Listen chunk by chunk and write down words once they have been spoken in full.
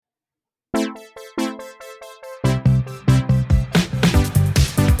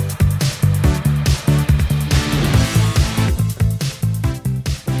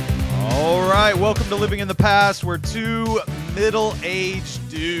to Living in the Past, where two middle-aged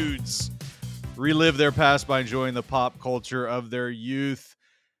dudes relive their past by enjoying the pop culture of their youth.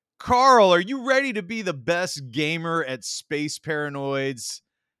 Carl, are you ready to be the best gamer at Space Paranoids?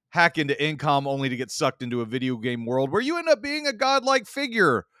 Hack into Incom only to get sucked into a video game world where you end up being a godlike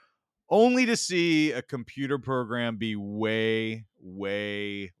figure, only to see a computer program be way,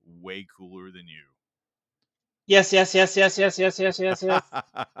 way, way cooler than you. Yes.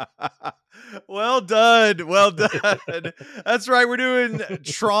 Well done. Well done. That's right. We're doing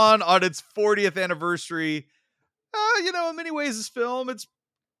Tron on its 40th anniversary. In many ways, this film, it's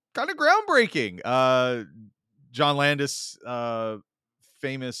kind of groundbreaking. John Landis,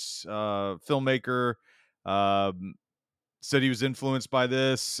 famous filmmaker, um, said he was influenced by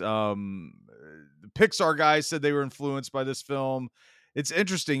this. The Pixar guys said they were influenced by this film. It's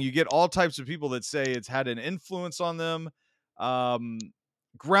interesting. You get all types of people that say it's had an influence on them. Um,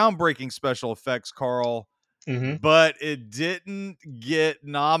 Groundbreaking special effects, Carl, hmm but it didn't get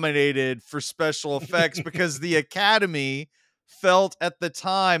nominated for special effects because the Academy felt at the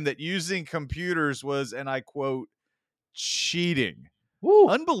time that using computers was, and I quote, cheating. Woo!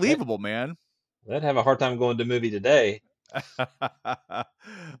 Unbelievable, man. They'd have a hard time going to movie today.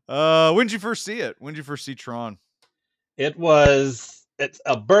 When did you first see it? When did you first see Tron? It's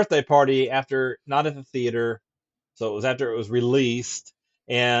a birthday party after, not at the theater, so it was after it was released.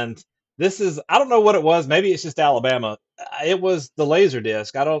 And I don't know what it was. Maybe it's just Alabama. It was the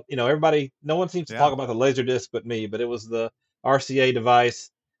Laserdisc. I don't, everybody, no one seems to Yeah. talk about the Laserdisc but me, but it was the RCA device.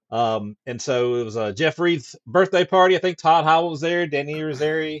 And so it was Jeff Reed's birthday party. I think Todd Howell was there, Danny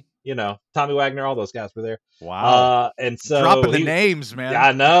Irizarry, Tommy Wagner, all those guys were there. Wow. And Dropping so the names, man.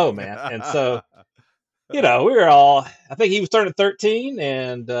 I know, man. And so, we were all, I think he was turning 13,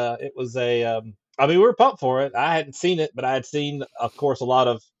 and it was we were pumped for it. I hadn't seen it, but I had seen, of course, a lot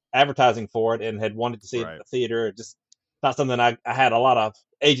of advertising for it and had wanted to see it in Right. the theater. It just not something I had a lot of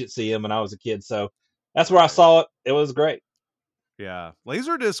agency in when I was a kid. So that's where I Right. saw it. It was great. Yeah.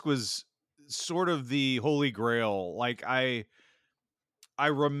 Laserdisc was sort of the holy grail. Like I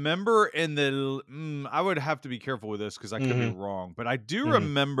remember in the I would have to be careful with this because I could be hmm wrong, but I do hmm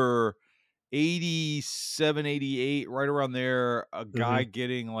remember 87, 88, right around there, a hmm guy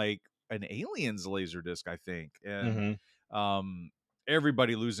getting like an Aliens laser disc, I think, and hmm um,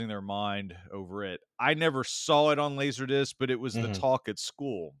 everybody losing their mind over it. I never saw it on Laserdisc, but it was the hmm talk at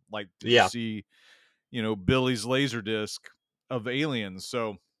school. Like, did you Yeah. see, Billy's laser disc of Aliens?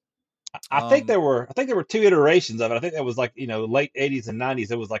 So, I um, think there were two iterations of it. I think that was like, late 80s and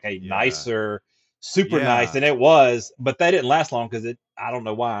 90s. It was like a yeah, nicer, super nice, yeah, and it was, but they didn't last long because I don't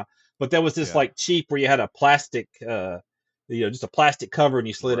know why. But there was this yeah, like cheap where you had a plastic, just a plastic cover and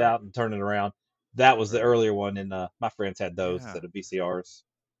you slid right, out and turned it around. That was the right, earlier one, and my friends had those yeah. instead of VCRs.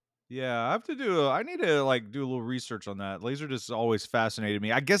 Yeah, I need to like do a little research on that. Laserdisc always fascinated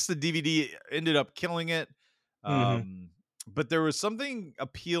me. I guess the DVD ended up killing it. hmm Um, but there was something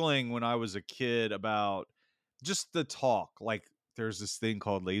appealing when I was a kid about just the talk. Like there's this thing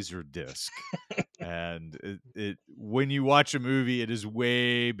called Laserdisc. And it when you watch a movie, it is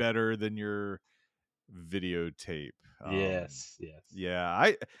way better than your videotape. Yes, yes.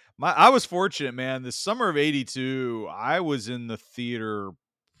 Yeah, I was fortunate, man. The summer of '82, I was in the theater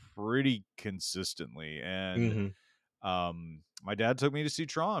pretty consistently, and hmm my dad took me to see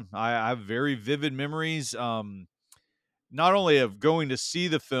Tron. I have very vivid memories, not only of going to see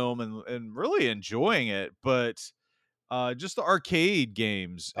the film and really enjoying it, but just the arcade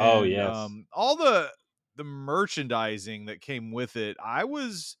games Oh, and yes. all the merchandising that came with it.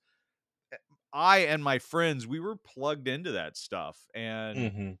 I and my friends, we were plugged into that stuff, and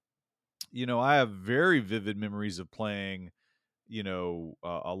hmm I have very vivid memories of playing,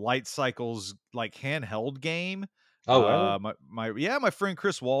 a Light Cycles like handheld game. Oh, really? My friend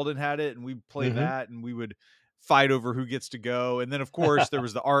Chris Walden had it, and we'd play hmm that, and we would fight over who gets to go. And then, of course, there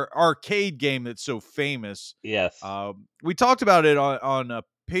was the arcade game that's so famous. Yes. We talked about it on a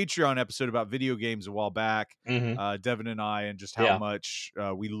Patreon episode about video games a while back, hmm Devin and I, and just how Yeah. much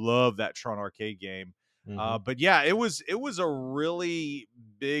we love that Tron arcade game. hmm But yeah, it was a really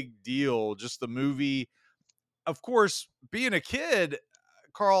big deal. Just the movie, of course, being a kid,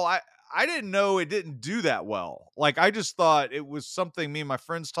 Carl, I didn't know it didn't do that well. Like I just thought it was something me and my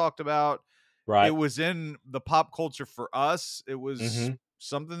friends talked about. It Right. was in the pop culture for us. It was hmm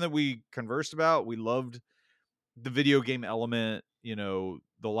something that we conversed about. We loved the video game element, the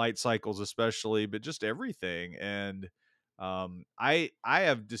light cycles especially, but just everything. And I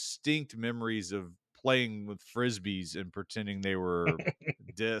have distinct memories of playing with frisbees and pretending they were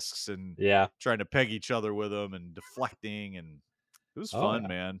discs and Yeah. trying to peg each other with them and deflecting, and it was Oh, fun, yeah.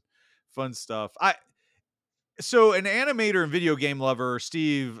 man. Fun stuff. So an animator and video game lover,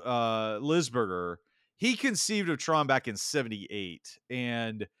 Steve Lisberger, he conceived of Tron back in '78,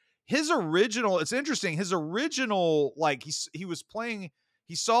 and his original. It's interesting. His original, like he was playing.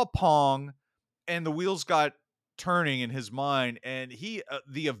 He saw Pong, and the wheels got turning in his mind, and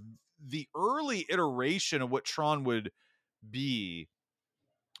the early iteration of what Tron would be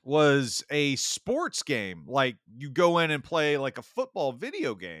was a sports game. Like you go in and play like a football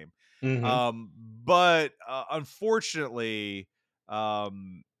video game. Hmm. But unfortunately,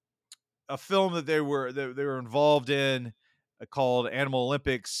 um, a film that they were involved in called Animal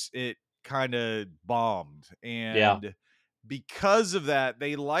Olympics, it kind of bombed, Yeah. and because of that,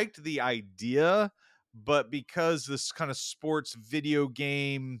 they liked the idea, but because this kind of sports video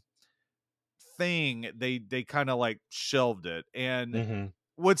game thing, they kind of like shelved it. And Hmm.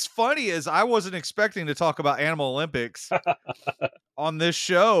 what's funny is I wasn't expecting to talk about Animal Olympics on this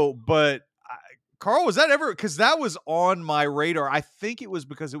show, but Carl, was that ever, because that was on my radar? I think it was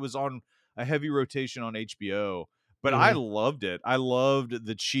because it was on a heavy rotation on HBO, but I Hmm. loved it. I loved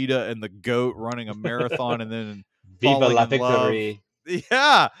the cheetah and the goat running a marathon and then Viva falling la in love. victory.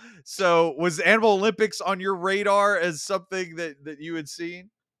 Yeah. So was Animal Olympics on your radar as something that you had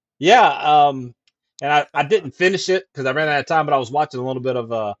seen? Yeah. And I didn't finish it because I ran out of time, but I was watching a little bit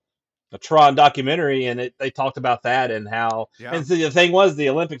of a Tron documentary, and they talked about that and how. Yeah. And so the thing was, the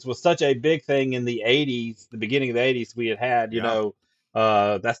Olympics was such a big thing in the '80s, the beginning of the '80s. We had, Yeah.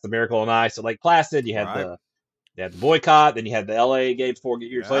 that's the Miracle on Ice at Lake Placid. Right. You had the boycott, then you had the LA Games 4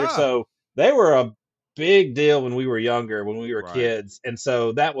 years later. Yeah. So they were a big deal when we were younger, when we were Right. kids, and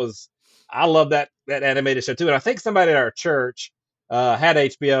so I love that animated show too. And I think somebody at our church had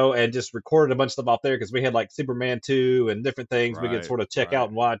HBO and just recorded a bunch of stuff off there because we had like Superman 2 and different things we could Right. sort of check out Right.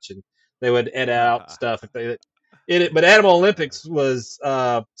 and watch, and they would edit out stuff if they it. But Animal Olympics was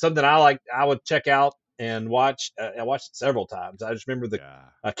something I would check out and watch. I watched it several times. I just remember the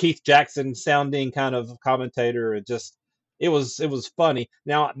Yeah. Keith Jackson sounding kind of commentator. It was funny.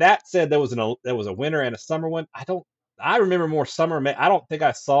 Now that said, there was a winter and a summer one. I remember more summer. I don't think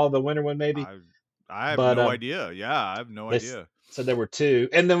I saw the winter one maybe, I I have but no idea. Yeah, I have no they idea. said there were two.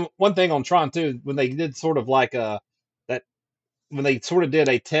 And then one thing on Tron too, when they did sort of like that when they sort of did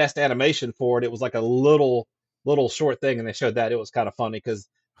a test animation for it, it was like a little short thing, and they showed that it was kind of funny because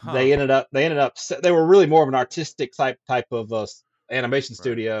Huh. they were really more of an artistic type of animation Right.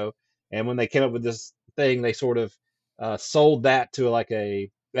 studio, and when they came up with this thing, they sort of sold that to like a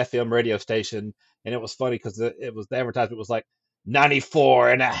FM radio station, and it was funny because the advertisement was like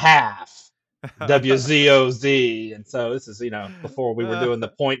 94 and a half WZOZ, and so this is before we were doing the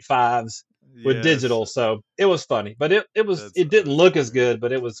point fives with Yes. digital, so it was funny, but That's it didn't look as hilarious. good,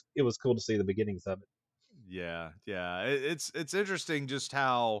 but it was cool to see the beginnings of it. Yeah, yeah. It's interesting just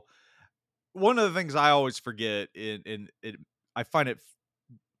how one of the things I always forget in it I find it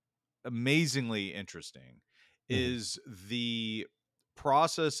amazingly interesting Hmm. is the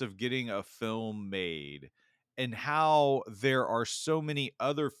process of getting a film made and how there are so many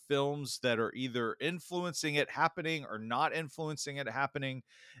other films that are either influencing it happening or not influencing it happening.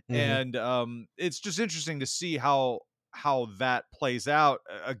 Hmm. And it's just interesting to see how that plays out.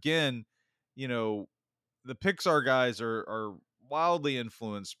 Again, you know, the Pixar guys are wildly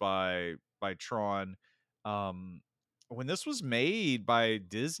influenced by Tron. Um, when this was made by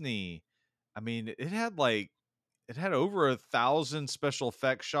Disney, I mean, it had over 1,000 special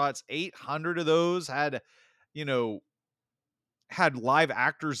effects shots. 800 of those you know, had live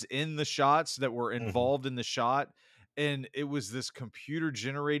actors in the shots that were Hmm. involved in the shot, and it was this computer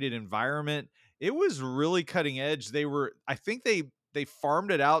generated environment. It was really cutting edge. I think they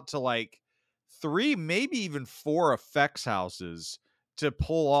farmed it out to like 3, maybe even 4 effects houses to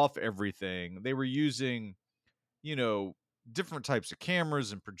pull off everything. They were using, you know, different types of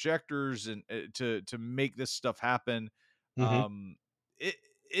cameras and projectors and to make this stuff happen. Hmm. Um it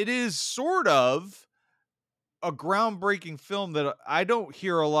it is sort of a groundbreaking film that I don't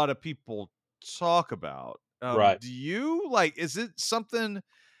hear a lot of people talk about. Right. Do you like? Is it something?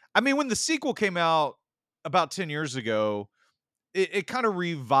 I mean, when the sequel came out about 10 years ago, it kind of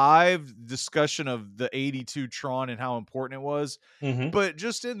revived discussion of the '82 Tron and how important it was. Hmm. But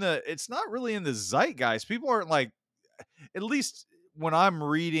just it's not really in the zeitgeist. People aren't like, at least when I'm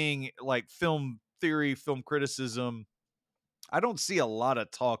reading like film theory, film criticism, I don't see a lot of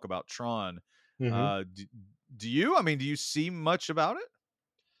talk about Tron. Hmm. Uh, do, do you? I mean, do you see much about it?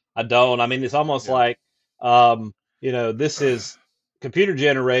 I don't. I mean, it's almost Yeah. like, this is computer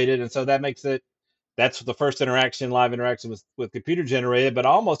generated, and so that makes it. That's the first live interaction with computer generated. But I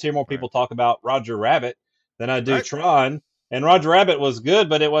almost hear more Right. people talk about Roger Rabbit than I do Right. Tron. And Roger Rabbit was good,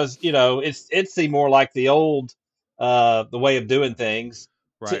 but it was, it seemed more like the old, the way of doing things.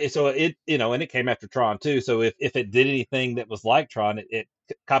 Right. So it, and it came after Tron too. So if it did anything that was like Tron, it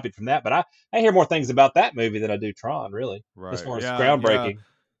copied from that. But I hear more things about that movie than I do Tron, really, as Right. far as Yeah. Yeah. groundbreaking.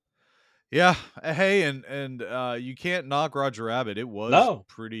 Yeah. Hey, and you can't knock Roger Rabbit. It was No.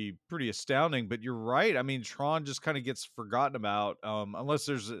 pretty astounding, but you're right. I mean, Tron just kind of gets forgotten about unless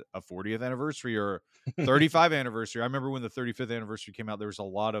there's a 40th anniversary or 35th anniversary. I remember when the 35th anniversary came out, there was a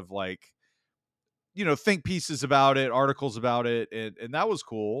lot of like, think pieces about it, articles about it, and that was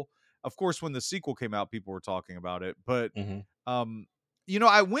cool. Of course, when the sequel came out, people were talking about it, but Hmm. um,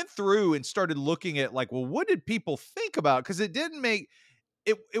 I went through and started looking at like, well, what did people think about? Because it didn't make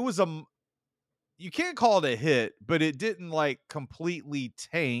it. It was you can't call it a hit, but it didn't like completely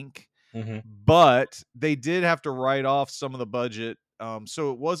tank. Hmm. But they did have to write off some of the budget,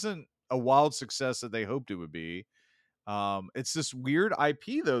 so it wasn't a wild success that they hoped it would be. It's this weird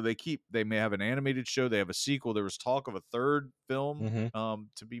IP though. They may have an animated show, they have a sequel. There was talk of a third film Hmm.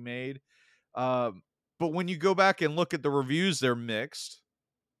 to be made. Um, but when you go back and look at the reviews, they're mixed.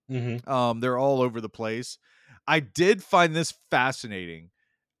 Hmm. They're all over the place. I did find this fascinating.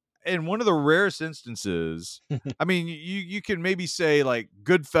 In one of the rarest instances, I mean, you can maybe say like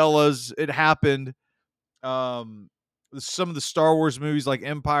Goodfellas, it happened. Um, some of the Star Wars movies like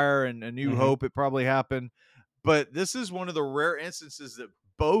Empire and A New Hmm. Hope, it probably happened. But this is one of the rare instances that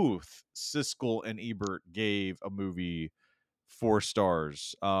both Siskel and Ebert gave a movie 4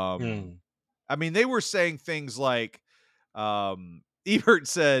 stars. Mm. I mean, they were saying things like, Ebert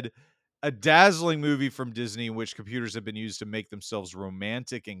said, a dazzling movie from Disney in which computers have been used to make themselves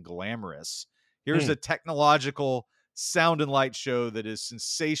romantic and glamorous. Here's Mm. a technological sound and light show that is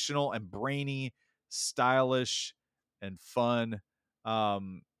sensational and brainy, stylish and fun.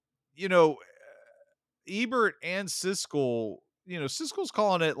 Um, you know, Ebert and Siskel, Siskel's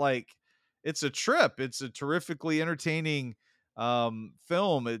calling it like it's a trip. It's a terrifically entertaining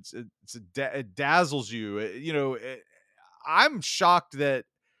film. It dazzles you. I'm shocked that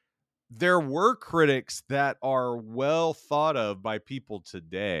there were critics that are well thought of by people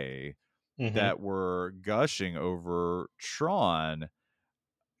today Hmm. that were gushing over Tron.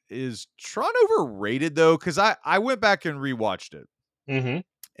 Is Tron overrated though? Because I went back and rewatched it, Hmm.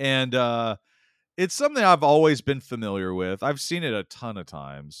 and it's something I've always been familiar with. I've seen it a ton of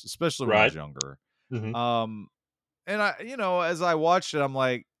times, especially when I was Right. younger. Hmm. Um, and as I watched it, I'm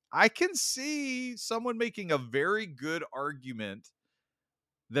like, I can see someone making a very good argument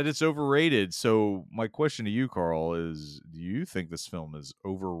that it's overrated. So my question to you, Carl, is do you think this film is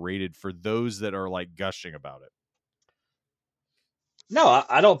overrated for those that are like gushing about it? No,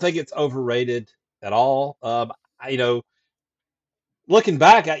 I don't think it's overrated at all. Looking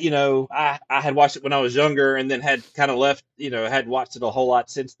back, I had watched it when I was younger, and then had kind of left. Had watched it a whole lot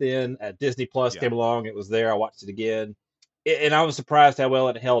since then. Disney Plus Yeah. came along; it was there. I watched it again, and I was surprised how well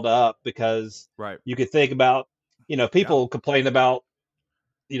it held up because Right. you could think about, Yeah. people complain about,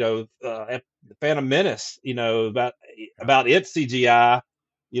 the Phantom Menace, Yeah. about its CGI,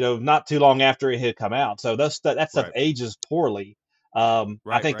 not too long after it had come out. So that stuff Right. ages poorly. I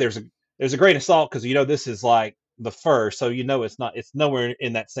Right. think Right. there's a grain of salt because this is like the first, so it's nowhere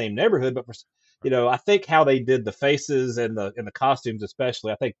in that same neighborhood. But Right. I think how they did the faces and the costumes,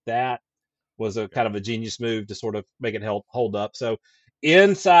 especially, I think that was a Yeah. kind of a genius move to sort of make it hold up. So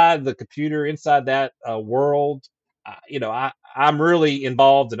inside the computer, inside that world, I'm really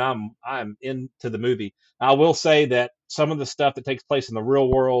involved and I'm into the movie. I will say that some of the stuff that takes place in the real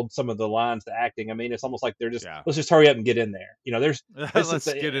world, some of the lines, the acting, I mean, it's almost like they're just Yeah. let's just hurry up and get in there. There's some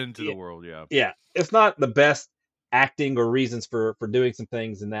Let's get into the world. Yeah. yeah, it's not the best acting or reasons for doing some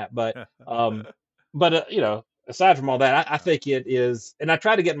things in that, um, but aside from all that, I Yeah. think it is. And I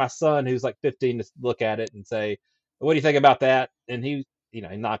try to get my son, who's like 15, to look at it and say, "What do you think about that?" And he's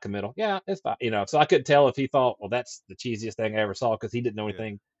non-committal. Yeah, it's fine. So I couldn't tell if he thought, "Well, that's the cheesiest thing I ever saw," because he didn't know Yeah.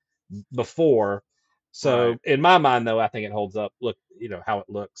 anything before. Right. So in my mind, though, I think it holds up. Look, how it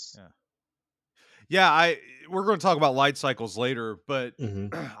looks. Yeah. Yeah, we're going to talk about light cycles later, but Hmm.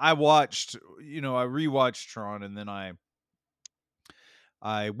 I watched, I rewatched Tron, and then I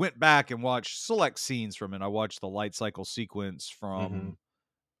went back and watched select scenes from it. I watched the light cycle sequence Hmm.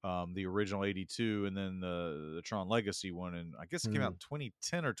 from the original 82 and then the Tron Legacy one, and I guess it came out in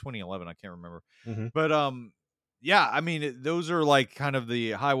 2010 or 2011, I can't remember. Hmm. But yeah, I mean, those are like kind of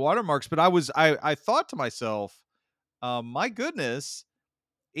the high watermarks, but I thought to myself, my goodness,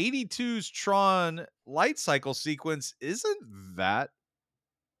 82's Tron light cycle sequence isn't that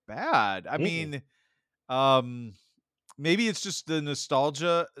bad. I Hmm. mean, um maybe it's just the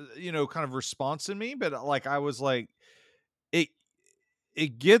nostalgia, kind of response in me, but like I was like it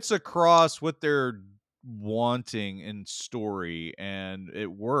it gets across what they're wanting in story, and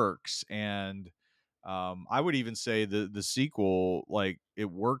it works. And I would even say the sequel, like, it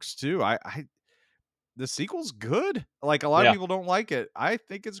works too. I The sequel's good. Like, a lot of Yeah. people don't like it. I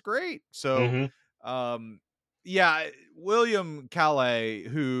think it's great. So, Hmm. um, yeah, William Calais,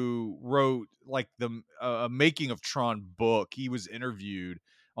 who wrote like the Making of Tron book, he was interviewed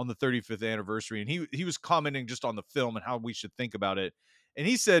on the 35th anniversary, and he was commenting just on the film and how we should think about it. And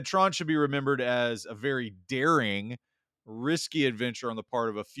he said Tron should be remembered as a very daring, risky adventure on the part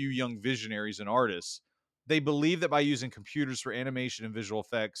of a few young visionaries and artists. They believe that by using computers for animation and visual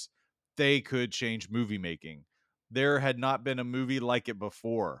effects, they could change movie making. There had not been a movie like it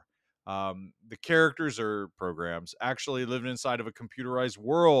before. The characters or programs actually lived inside of a computerized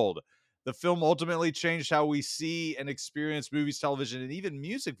world. The film ultimately changed how we see and experience movies, television, and even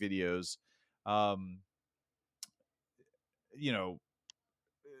music videos. Um, you know,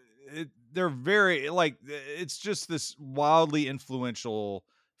 they're very like it's just this wildly influential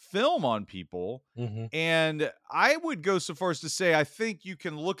film on people. Hmm. And I would go so far as to say I think you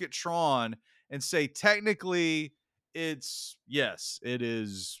can look at Tron and say technically it's yes, it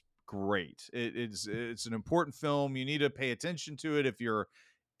is great. It's an important film. You need to pay attention to it if you're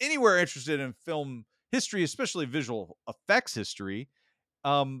anywhere interested in film history, especially visual effects history.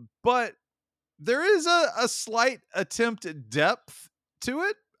 But there is a slight attempt at depth to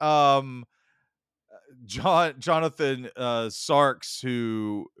it. Jonathan Sarks,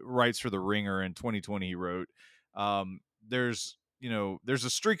 who writes for The Ringer in 2020, he wrote, "There's there's a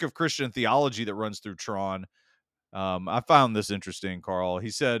streak of Christian theology that runs through Tron." I found this interesting, Carl.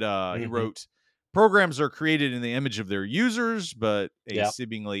 He said he Hmm. wrote, "Programs are created in the image of their users, but a Yeah.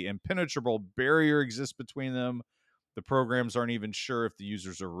 seemingly impenetrable barrier exists between them. The programs aren't even sure if the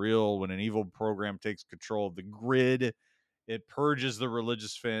users are real. When an evil program takes control of the grid, it purges the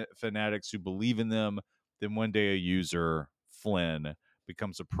religious fanatics who believe in them. Then one day a user, Flynn,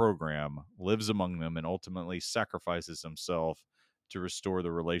 becomes a program, lives among them, and ultimately sacrifices himself to restore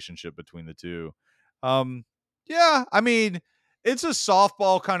the relationship between the two." Um, yeah, I mean, it's a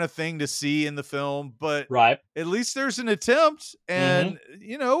softball kind of thing to see in the film, but Right. at least there's an attempt, Hmm. and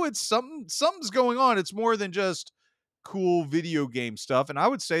it's something's going on. It's more than just cool video game stuff. And I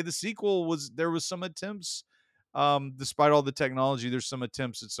would say the sequel was there was some attempts, despite all the technology, there's some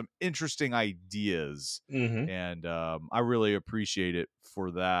attempts at some interesting ideas. Hmm. And I really appreciate it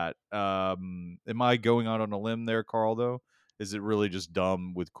for that. Am I going out on a limb there, Carl, though? Is it really just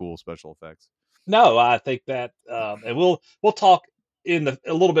dumb with cool special effects? No, I think that, and we'll talk in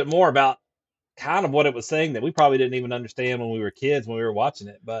a little bit more about kind of what it was saying that we probably didn't even understand when we were kids when we were watching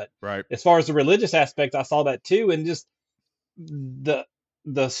it. But Right. as far as the religious aspect, I saw that too, and just the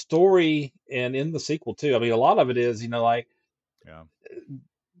the story and in the sequel too. I mean, a lot of it is, like, Yeah.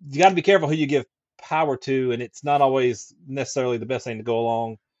 you got to be careful who you give power to, and it's not always necessarily the best thing to go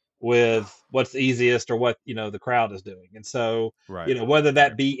along with what's easiest or what the crowd is doing. And so, Right. whether Right.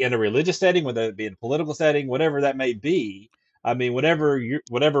 that be in a religious setting, whether it be in a political setting, whatever that may be, I mean, whatever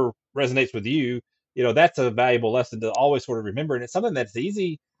resonates with you, that's a valuable lesson to always sort of remember. And it's something that's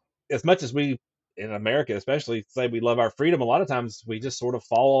easy, as much as we in America, especially, say we love our freedom. A lot of times we just sort of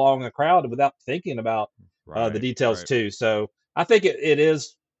follow along a crowd without thinking about the Right. details Right. too. So I think it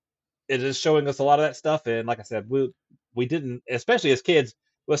is showing us a lot of that stuff. And like I said, we didn't, especially as kids,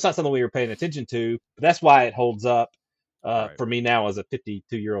 well, it's not something we were paying attention to. But that's why it holds up Right. for me now as a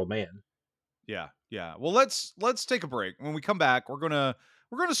 52-year-old man. Yeah, yeah. Well, let's take a break. When we come back, we're gonna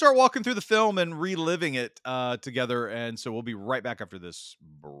start walking through the film and reliving it together. And so we'll be right back after this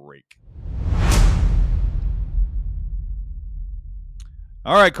break.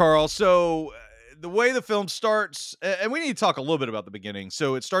 All right, Carl. So the way the film starts, and we need to talk a little bit about the beginning.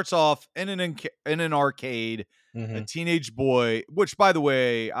 So it starts off in an arcade. A Hmm. teenage boy, which by the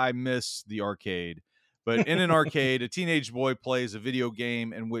way, I miss the arcade. But in an arcade, a teenage boy plays a video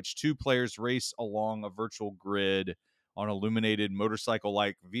game in which two players race along a virtual grid on illuminated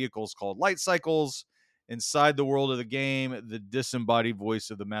motorcycle-like vehicles called light cycles. Inside the world of the game, the disembodied voice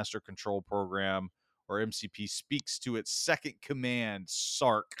of the Master Control Program, or MCP, speaks to its second command,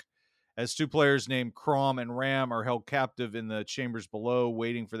 Sark, as two players named Crom and Ram are held captive in the chambers below,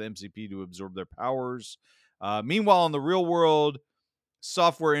 waiting for the MCP to absorb their powers. Meanwhile, in the real world,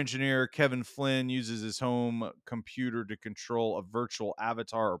 software engineer Kevin Flynn uses his home computer to control a virtual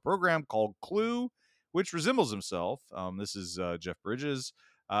avatar or program called Clue, which resembles himself. This is Jeff Bridges.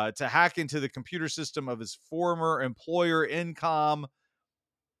 To hack into the computer system of his former employer, Incom.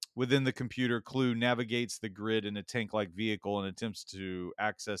 Within the computer, Clue navigates the grid in a tank like vehicle and attempts to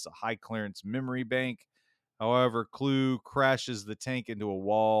access a high clearance memory bank. However, Clue crashes the tank into a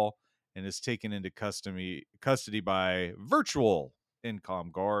wall and is taken into custody by virtual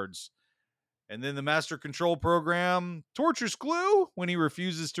Incom guards. And then the master control program tortures Clue when he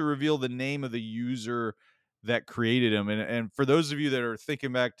refuses to reveal the name of the user that created him. And for those of you that are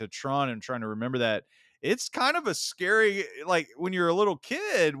thinking back to Tron and trying to remember that, it's kind of a scary, like when you're a little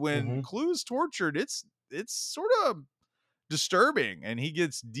kid, when Hmm. Clue's tortured, it's sort of disturbing, and he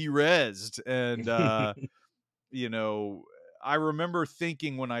gets derezzed. And you know, I remember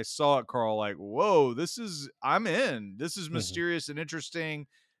thinking when I saw it, Carl, like, whoa, I'm in. This is Hmm. mysterious and interesting.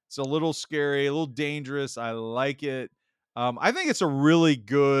 It's a little scary, a little dangerous. I like it. I think it's a really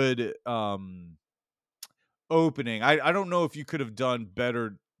good opening. I don't know if you could have done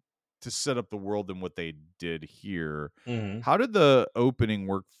better to set up the world than what they did here. Hmm. How did the opening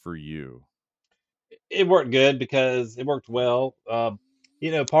work for you? It worked good because it worked well.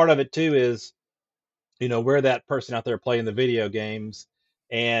 Part of it too is, we're that person out there playing the video games,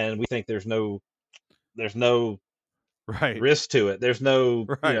 and we think there's no Right. risk to it. There's no,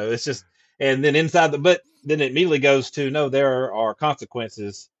 Right. it's just, and then but then it immediately goes to no, there are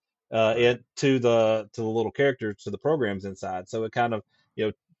consequences Right. to the little characters, to the programs inside. So it kind of,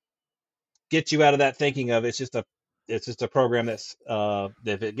 get you out of that thinking of it's just a program that's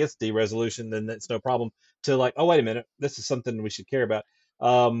if it gets de-resolution, then it's no problem, to like, oh, wait a minute, this is something we should care about.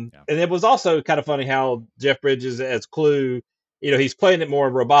 Yeah. And it was also kind of funny how Jeff Bridges as Clue, he's playing it more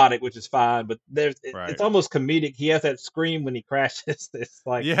robotic, which is fine, but it's Right. almost comedic. He has that scream when he crashes. It's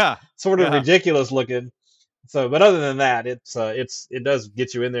like Yeah. sort of Yeah. ridiculous looking. So, but other than that, it does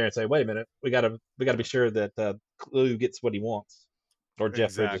get you in there and say, wait a minute, we gotta be sure that Clue gets what he wants, or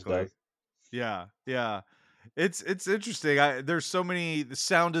Jeff Bridges Exactly. does. Yeah, yeah. It's interesting. There's so many, the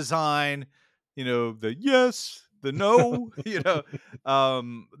sound design, the yes, the no,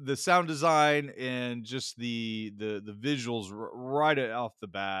 the sound design, and just the visuals right off the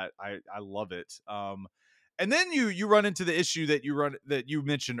bat. I love it. And then you run into the issue that you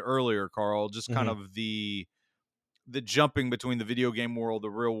mentioned earlier, Carl, just kind Hmm. of the jumping between the video game world, the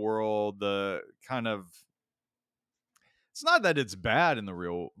real world, the kind of, it's not that it's bad in the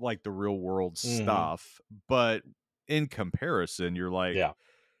real world Hmm. stuff, but in comparison, you're like, Yeah.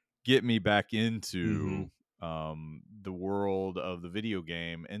 get me back Hmm. into the world of the video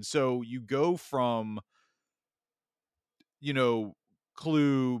game. And so you go from, you know,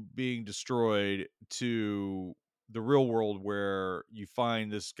 Clue being destroyed to the real world, where you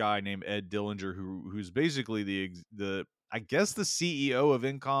find this guy named Ed Dillinger, who's basically the I guess the CEO of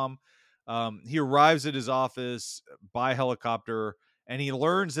Incom. He arrives at his office by helicopter, and he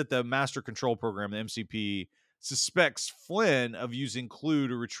learns that the Master Control Program, the MCP, suspects Flynn of using Clue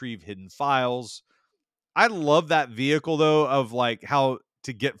to retrieve hidden files. I love that vehicle though, of like how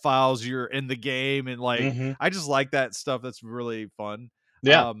to get files, you're in the game, and like Hmm. I just like that stuff. That's really fun.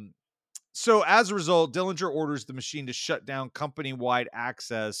 Yeah. Um so as a result, Dillinger orders the machine to shut down company-wide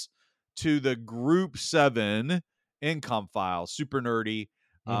access to the Group 7 income file. Super nerdy.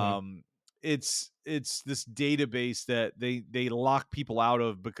 Hmm. Um it's this database that they lock people out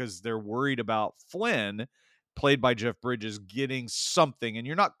of because they're worried about Flynn, played by Jeff Bridges, getting something, and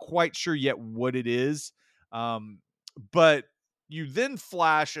you're not quite sure yet what it is. Um but you then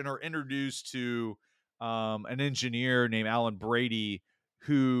flash and are introduced to an engineer named Alan Brady,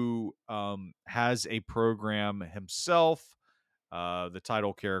 who has a program himself, the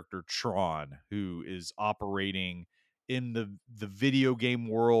title character Tron, who is operating in the video game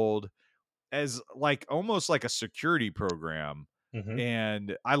world as like almost like a security program. Hmm.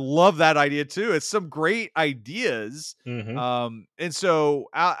 And I love that idea too. It's some great ideas. Hmm. And so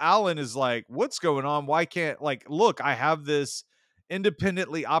Alan is like, what's going on? Why can't, like, look, I have this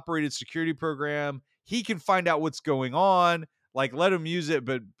independently operated security program. He can find out what's going on. Like, let him use it,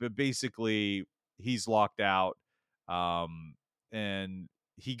 but basically he's locked out. Um, and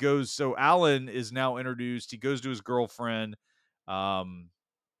he goes, so Alan is now introduced. He goes to his girlfriend. Um,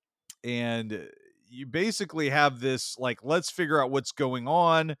 and you basically have this, like, let's figure out what's going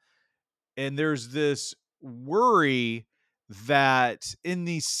on. And there's this worry that in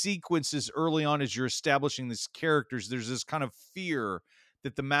these sequences early on, as you're establishing these characters, there's this kind of fear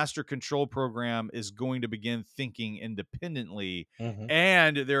that the master control program is going to begin thinking independently. Hmm.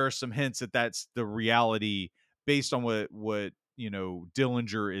 And there are some hints that that's the reality, based on what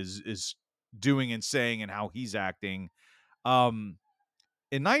Dillinger is doing and saying and how he's acting. um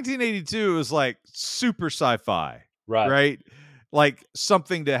in 1982, it was like super sci-fi, Right. right? Like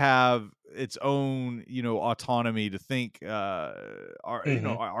something to have its own, autonomy, to think, Hmm.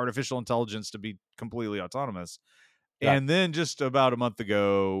 artificial intelligence to be completely autonomous. Right. And then just about a month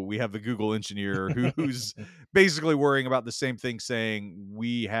ago, we have the Google engineer who's basically worrying about the same thing, saying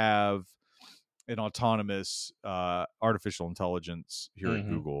we have an autonomous artificial intelligence here at Hmm.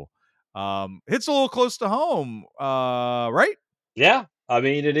 Google. Hits a little close to home, right? Yeah, I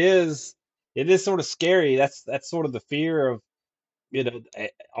mean, it is sort of scary. That's sort of the fear of,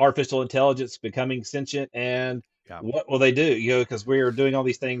 artificial intelligence becoming sentient, and Yeah, what will they do? Because we're doing all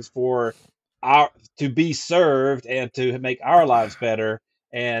these things for our to be served and to make our lives better.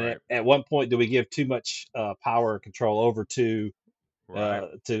 And right, at what point do we give too much power and control over right.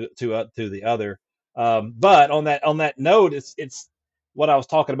 to the other? But on that note, it's what I was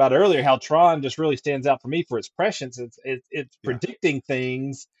talking about earlier. How Tron just really stands out for me for its prescience. It's Yeah, predicting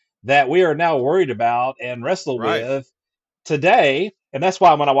things that we are now worried about and wrestle right. with today. And that's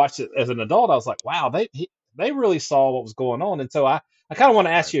why when I watched it as an adult, I was like, wow, they really saw what was going on. And so I kind of want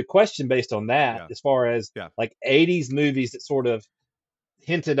to ask Right. you a question based on that, Yeah, as far as yeah. like 80s movies that sort of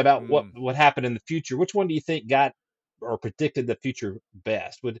hinted about what Mm, would happen in the future. Which one do you think got or predicted the future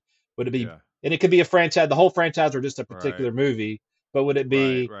best? Would it be, yeah. and it could be a franchise, the whole franchise, or just a Right, particular movie, but would it right,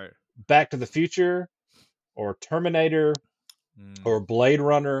 be right. Back to the Future or Terminator Mm, or Blade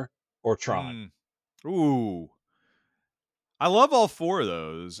Runner or Tron? mm. Ooh. I love all four of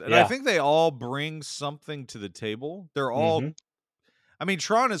those, and I Yeah. think they all bring something to the table. They're all Hmm. I mean,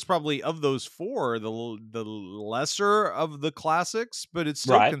 Tron is probably of those four the lesser of the classics, but it's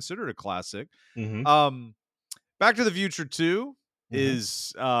still Right. considered a classic. Hmm. Um, Back to the Future 2 Hmm.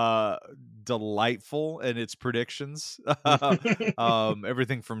 is delightful in its predictions.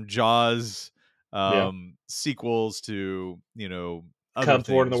 Everything from Jaws Yeah. sequels to, other Cubs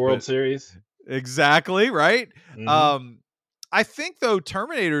won the things, World but Series. exactly, right? Hmm. Um, I think though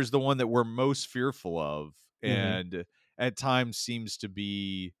Terminator is the one that we're most fearful of, Hmm. and at times seems to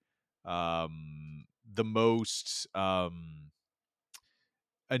be the most a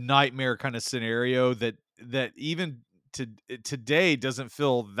nightmare kind of scenario that even today doesn't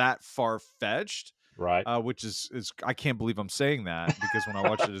feel that far fetched. Right. Which is I can't believe I'm saying that, because when I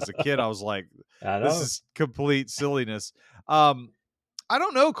watched it as a kid, I was like, I this know. is complete silliness. Um, I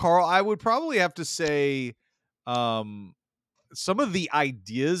don't know, Carl. I would probably have to say, um, some of the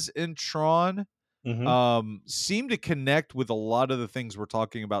ideas in Tron Hmm. seem to connect with a lot of the things we're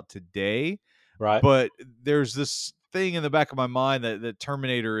talking about today. Right. But there's this thing in the back of my mind that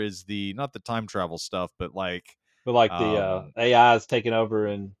Terminator is the not the time travel stuff, but like, But like the um, AI is taking over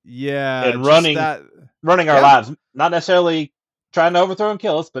and yeah, and just running that, running our yeah, lives. Not necessarily trying to overthrow and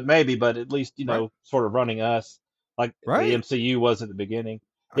kill us, but maybe, but at least right, sort of running us, like the right, MCU was at the beginning.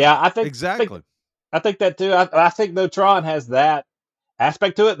 Yeah, I think exactly, I think that too. I think though Tron has that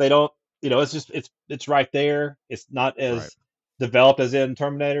aspect to it. They don't, it's just it's right there. It's not right, as developed as in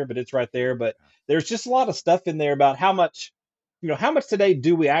Terminator, but it's right there. But there's just a lot of stuff in there about how much today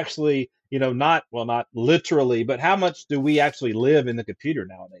do we actually, not literally, but how much do we actually live in the computer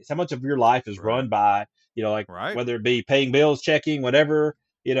nowadays? How much of your life is right, run by, like right, whether it be paying bills, checking, whatever,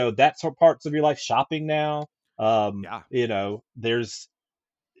 that sort of parts of your life, shopping now. yeah, There's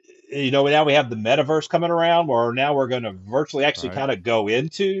now we have the metaverse coming around, where now we're going to virtually actually right, kind of go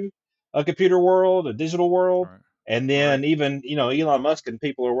into a computer world, a digital world. right, And right, then even, Elon Musk and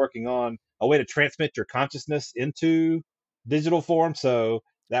people are working on a way to transmit your consciousness into digital form. So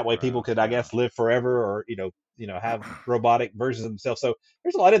that way people wow, could, I yeah, guess, live forever, or, have robotic versions of themselves. So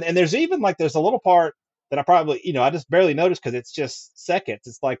there's a lot in, and there's even like, there's a little part that I probably, I just barely noticed because it's just seconds.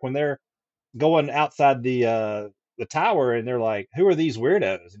 It's like when they're going outside the tower, and they're like, "Who are these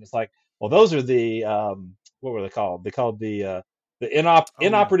weirdos?" And it's like, well, yeah, those are the what were they called? They called the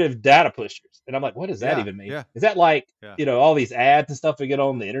oh yeah, inoperative data pushers. And I'm like, what does that yeah, even mean? yeah, Is that like, yeah, all these ads and stuff we get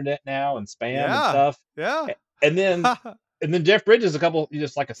on the internet now, and spam and yeah, stuff? yeah, And then Jeff Bridges,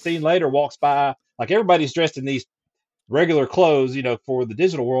 just like a scene later, walks by, like everybody's dressed in these regular clothes, for the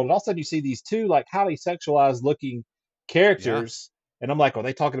digital world, and all of a sudden you see these two like highly sexualized looking yeah, characters, and I'm like, are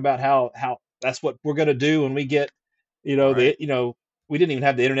they talking about how that's what we're gonna do when we get, right, we didn't even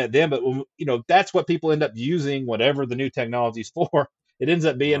have the internet then, but when, that's what people end up using whatever the new technology's for. It ends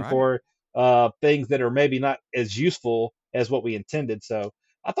up being right, for things that are maybe not as useful as what we intended. So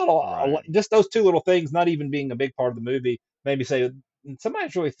I thought right, just those two little things, not even being a big part of the movie, made me say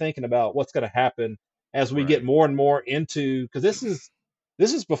somebody's really thinking about what's going to happen as we get right. more and more into, because this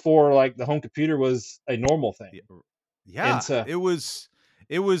is before like the home computer was a normal thing. Yeah, And yeah, so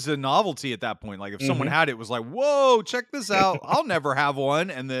it was a novelty at that point. Like if someone hmm had it, it was like, "Whoa, check this out. I'll never have one."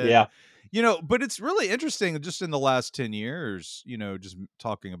 And then, yeah. but it's really interesting just in the last 10 years, just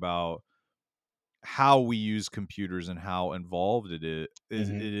talking about how we use computers and how involved it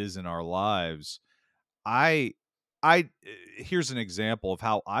Hmm. is in our lives. I I here's an example of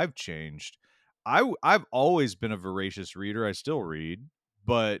how I've changed. I've always been a voracious reader. I still read,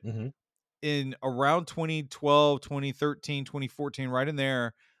 but Hmm. in around 2012, 2013, 2014, right in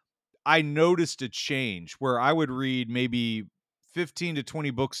there, I noticed a change where I would read maybe 15 to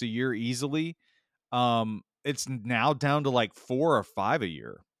 20 books a year easily. It's now down to like 4 or 5 a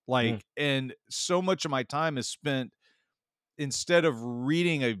year. Mm. Like, and so much of my time is spent instead of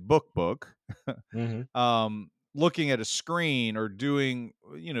reading a book, Hmm. looking at a screen or doing,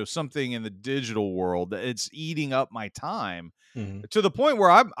 something in the digital world. It's eating up my time Hmm. to the point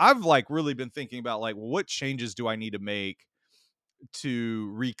where I've like really been thinking about like what changes do I need to make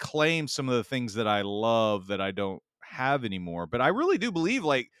to reclaim some of the things that I love that I don't have anymore. But I really do believe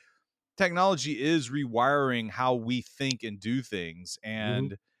like technology is rewiring how we think and do things. Hmm.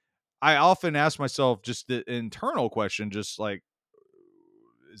 And I often ask myself just the internal question, just like,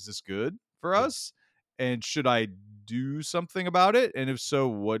 is this good for Yeah. us? And should I do something about it? And if so,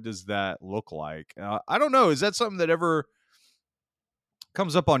 what does that look like? I don't know. Is that something that ever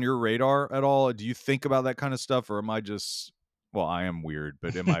comes up on your radar at all? Do you think about that kind of stuff, or am I just, well, I am weird,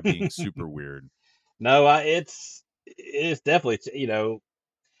 but am I being super weird? No, it's definitely,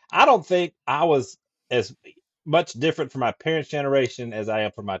 I don't think I was as much different from my parents' generation as I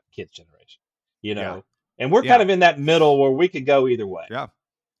am from my kids' generation, you Yeah. know. And we're kind Yeah. of in that middle where we could go either way. Yeah.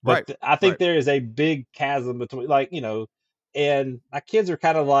 But Right. I think Right. there is a big chasm between, like, and my kids are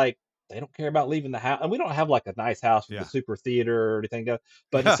kind of like, they don't care about leaving the house. And we don't have like a nice house with a Yeah. super theater or anything,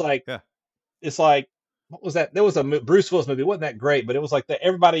 but Yeah. Yeah. it's like, what was that? There was a Bruce Willis movie. It wasn't that great, but it was like that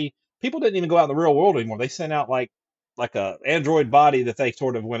everybody, people didn't even go out in the real world anymore. They sent out like a android body that they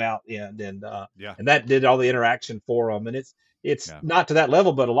sort of went out in, Yeah. and that did all the interaction for them. And it's Yeah. not to that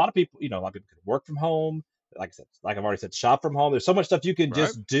level, but a lot of people, a lot of people can work from home. Like I said, like I've already said, shop from home. There's so much stuff you can Right.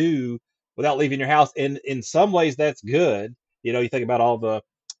 just do without leaving your house. And in some ways, that's good. You think about all the Right.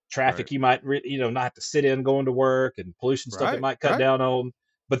 traffic you might, not have to sit in going to work, and pollution stuff it Right. might cut Right. down on.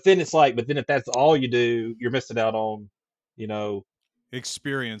 But then it's like, but then if that's all you do, you're missing out on, you know,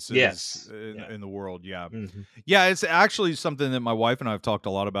 Experiences yes, in yeah, the world. Yeah. hmm, Yeah, it's actually something that my wife and I have talked a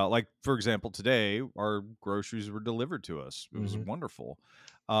lot about. Like, for example, today our groceries were delivered to us. It was hmm, wonderful.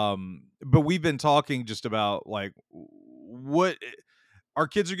 But we've been talking just about like what our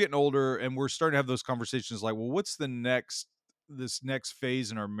kids are getting older, and we're starting to have those conversations like, well, what's this next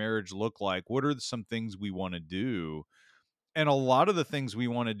phase in our marriage look like? What are some things we want to do? And a lot of the things we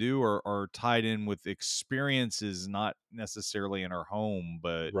want to do are tied in with experiences, not necessarily in our home,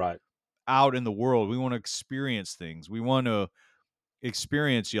 but right, out in the world. We want to experience things. We want to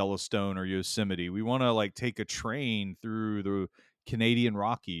experience Yellowstone or Yosemite. We want to like take a train through the Canadian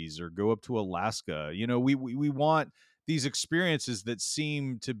Rockies or go up to Alaska. We want these experiences that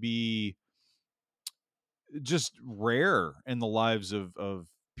seem to be just rare in the lives of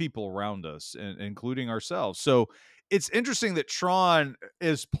people around us, and including ourselves. So it's interesting that Tron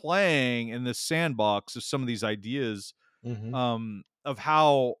is playing in this sandbox of some of these ideas, hmm, of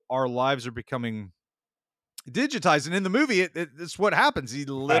how our lives are becoming digitized. And in the movie, it's what happens. He right,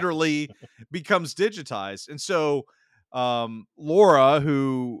 literally becomes digitized. And so Laura,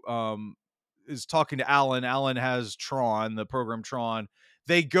 who is talking to Alan has Tron, the program Tron.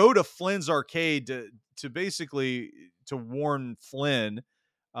 They go to Flynn's arcade to basically to warn Flynn,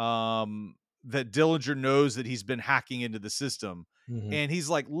 that Dillinger knows that he's been hacking into the system. hmm, And he's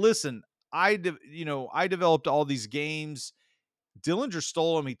like, listen, I developed all these games. Dillinger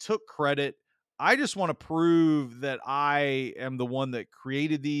stole them. He took credit. I just want to prove that I am the one that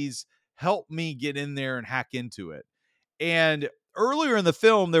created these. Help me get in there and hack into it. And earlier in the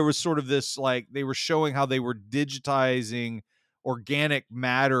film, there was sort of this like they were showing how they were digitizing organic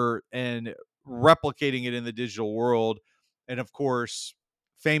matter and replicating it in the digital world. And of course,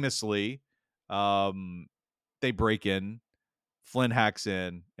 famously, um, they break in. Flynn hacks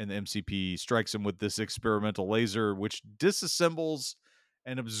in, and the MCP strikes him with this experimental laser, which disassembles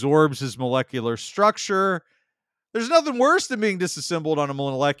and absorbs his molecular structure. There's nothing worse than being disassembled on a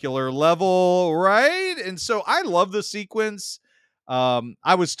molecular level, right? And so I love the sequence.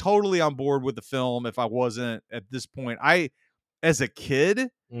 I was totally on board with the film. If I wasn't at this point, as a kid,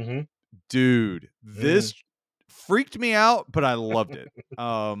 hmm, dude, hmm. this freaked me out, but I loved it.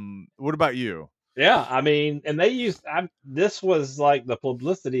 What about you? Yeah. I mean, and they used, this was like the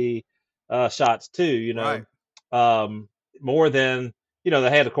publicity shots too, Right. um, more than, they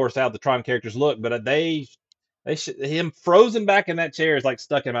had, of course, how the Tron characters look, but him frozen back in that chair is like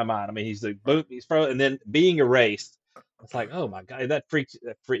stuck in my mind. I mean, he's like Right. boom, he's frozen, and then being erased. It's like, oh my god, freaked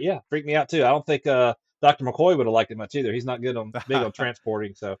me out too. I don't think Dr. McCoy would have liked it much either. He's not big on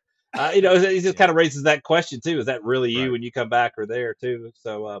transporting. So, He just kind Yeah. of raises that question too. Is that really you Right. when you come back or there too?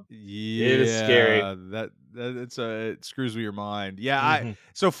 So it is scary. Yeah, that it's it screws with your mind. Yeah, I Hmm.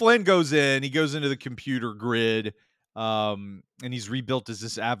 so Flynn goes in, he goes into the computer grid, and he's rebuilt as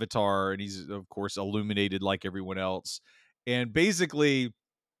this avatar, and he's of course illuminated like everyone else. And basically,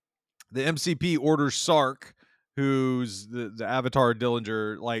 the MCP orders Sark, who's the avatar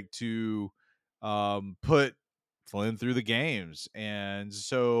Dillinger, like to put Flynn through the games. And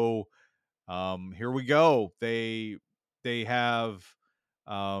so here we go. They have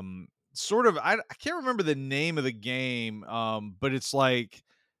sort of I can't remember the name of the game, but it's like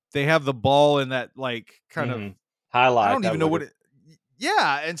they have the ball in that like kind of Hmm. I Highlight don't that even was know like what a it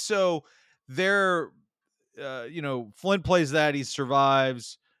yeah, and so they're Flint plays that, he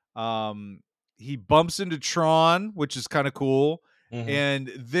survives. Um he bumps into Tron, which is kind of cool. hmm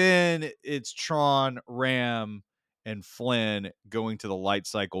And then it's Tron, Ram, and Flynn going to the light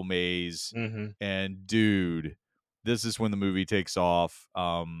cycle maze. hmm And dude, this is when the movie takes off.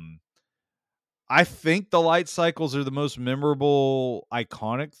 I think the light cycles are the most memorable,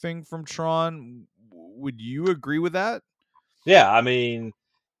 iconic thing from Tron. Would you agree with that? Yeah, I mean,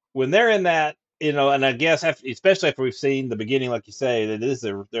 when they're in that, and I guess especially after we've seen the beginning, like you say,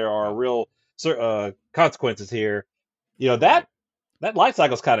 that there are Yeah. real consequences here. You know Right. that light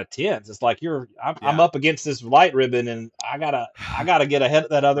cycle's kind of tense. It's like I'm Yeah. up against this light ribbon, and I gotta get ahead of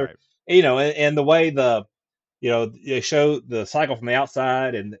that other. Right. And the way they show the cycle from the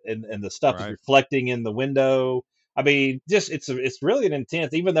outside, and the stuff is Right. reflecting in the window. I mean, just it's really an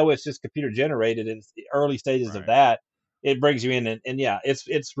intense, even though it's just computer generated. It's the early stages of Right. that. It brings you in, and yeah,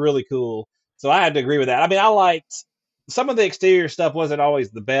 it's really cool. So I had to agree with that. I mean, I liked some of the exterior stuff wasn't always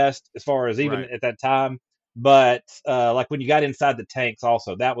the best as far as even Right. at that time, but like when you got inside the tanks,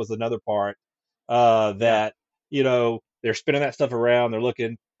 also that was another part Yeah. that they're spinning that stuff around. They're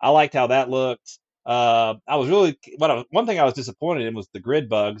looking. I liked how that looked. I was really one thing I was disappointed in was the grid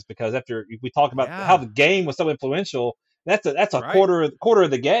bugs, because after we talk about how Yeah. the game was so influential, that's a Right. quarter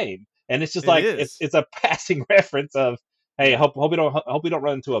of the game, and it's just It like it's is. it's a passing reference of, hey, Yeah. hope we don't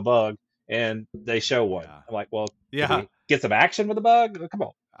run into a bug, and they show one. Yeah. I'm like, well, can Yeah. we get some action with the bug? Come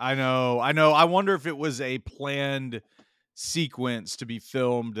on. I know. I know. I wonder if it was a planned sequence to be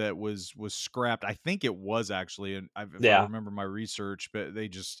filmed that was scrapped. I think it was actually, and if I Yeah, remember my research, but they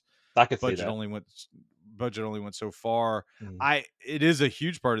just I could see budget that. only went budget only went so far. Mm. I It is a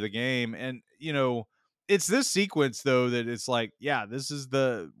huge part of the game, and it's this sequence though that it's like, yeah, this is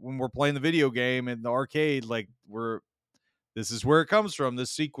the when we're playing the video game in the arcade, like this is where it comes from.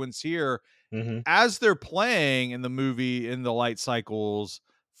 This sequence here, Hmm. as they're playing in the movie in the light cycles,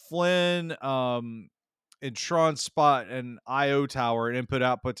 Flynn and Tron spot an IO tower, an input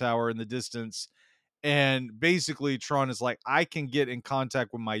output tower in the distance. And basically, Tron is like, I can get in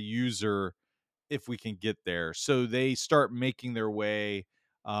contact with my user if we can get there. So they start making their way.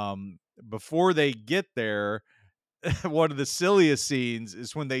 Before they get there, one of the silliest scenes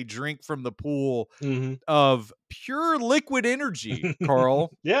is when they drink from the pool Hmm. of pure liquid energy,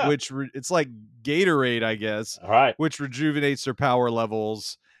 Carl, Yeah. which it's like Gatorade, I guess, All right. which rejuvenates their power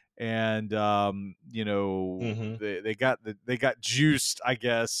levels. And Hmm. they got juiced, I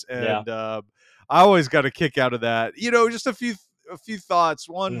guess. Yeah. And I always got a kick out of that. Just a few thoughts.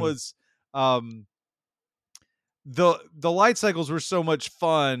 One Hmm. was um the light cycles were so much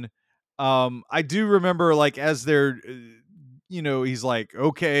fun. I do remember, like, as they're he's like,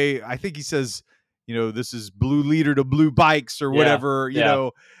 okay, I think he says, this is blue leader to blue bikes or Yeah. whatever, Yeah.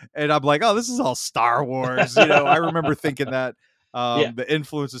 and I'm like, oh, this is all Star Wars. I remember thinking that Yeah. the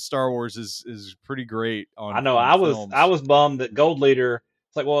influence of Star Wars is pretty great I know. on I films. was bummed that Gold Leader.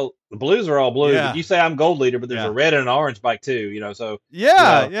 It's like, well, the blues are all blue, but Yeah. you say I'm Gold Leader, but there's a Yeah. red and an orange bike too. So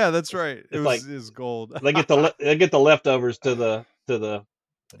Yeah, yeah, that's it's right. It it's like was gold. they get the leftovers to the Yeah.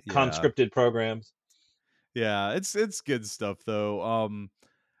 conscripted programs. Yeah, it's good stuff though.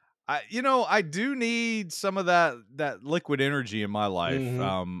 I do need some of that liquid energy in my life.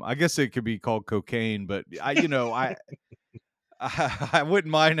 Hmm. I guess it could be called cocaine, but I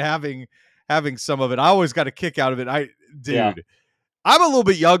wouldn't mind having some of it. I always got a kick out of it. Yeah. Dude, I'm a little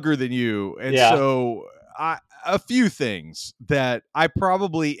bit younger than you, and Yeah. so a few things that I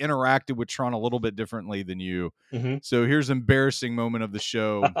probably interacted with Tron a little bit differently than you. Hmm. So here's an embarrassing moment of the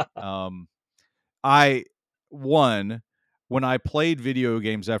show. I one When I played video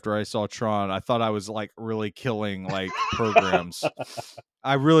games after I saw Tron, I thought I was like really killing like programs.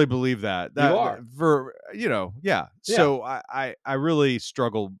 I really believe that. You are. For yeah. Yeah. So I really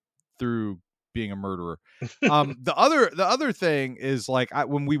struggled through. being a murderer. The other thing is like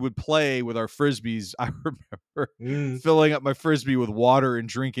when we would play with our frisbees, I remember Mm. filling up my frisbee with water and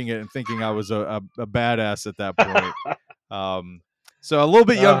drinking it and thinking I was a badass at that point. Um, so a little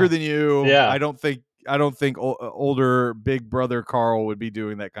bit younger than you. Yeah. I don't think older big brother Carl would be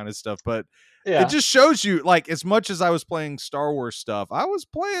doing that kind of stuff, but it Yeah. just shows you, like, as much as I was playing Star Wars stuff, I was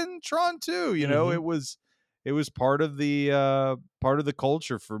playing Tron too. You know, Mhm. it was part of the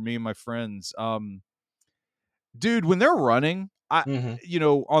culture for me and my friends. Dude, when they're running,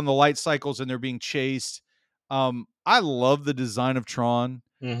 Mhm. on the light cycles and they're being chased, I love the design of Tron.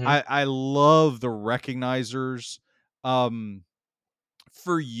 Mhm. I love the recognizers. Um,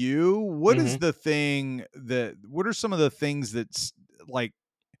 for you, Mhm. what are some of the things that's like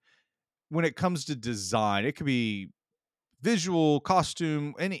when it comes to design? It could be visual,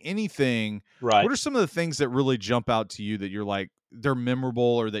 costume, anything. Right. What are some of the things that really jump out to you that you're like they're memorable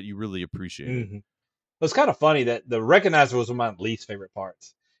or that you really appreciated? Mhm. It's kind of funny that the recognizer was one of my least favorite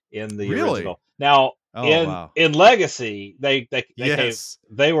parts in the Really? original. Now, Oh in wow. in Legacy, Yes.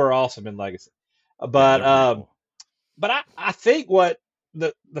 they were awesome in Legacy. Yeah, But they're pretty um cool. but I think what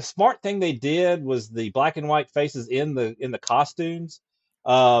the smart thing they did was the black and white faces in the costumes.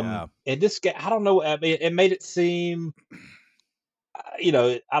 Yeah. And this I don't know, I mean, it made it seem, I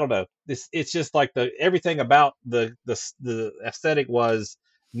don't know. This It's just like the everything about the aesthetic was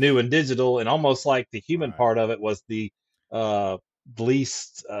new and digital, and almost like the human Right. part of it was uh,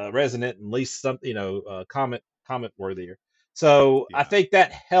 least resonant and least something, comment worthier. So I Yeah. think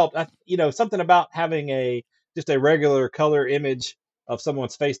that helped. Something about having a just a regular color image of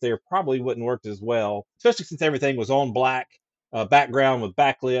someone's face there probably wouldn't work as well, especially since everything was on black background with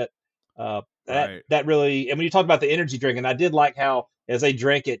backlit. Right. That really, and when you talk about the energy drink, and I did like how as they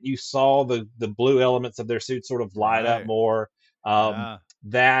drank it, you saw the blue elements of their suit sort of light up Right. more. Um, Yeah.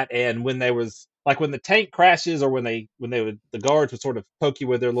 that and when there was like when the tank crashes, or when they would the guards would sort of poke you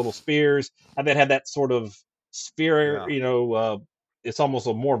with their little spears, and then had that sort of sphere, Yeah. it's almost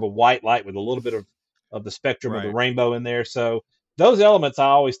more of a white light with a little bit of the spectrum of the Right. rainbow in there. So those elements,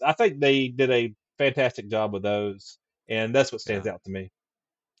 I think they did a fantastic job with those, and that's what Yeah. stands out to me.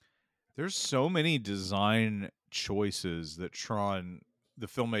 There's so many design choices that the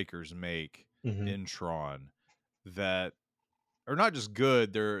filmmakers make Hmm. in Tron that are not just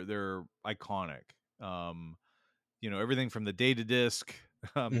good, they're iconic. Um, everything from the data disc,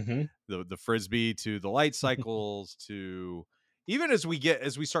 um, Hmm. the frisbee to the light cycles to even as we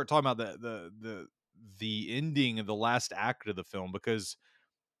start talking about the ending of the last act of the film, because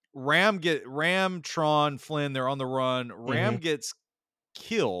Ram, Tron, Flynn, they're on the run. Hmm. Ram gets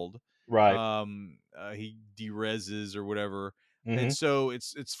killed. Right. He dereses or whatever, and Hmm. so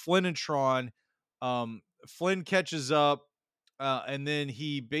it's Flynn and Tron. Flynn catches up, and then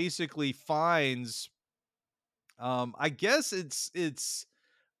he basically finds. I guess it's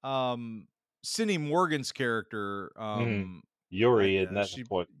um Cindy Morgan's character. Hmm. Yuri, and that's the She,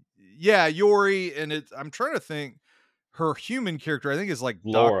 point. yeah, Yori, and I'm trying to think. Her human character, I think, is like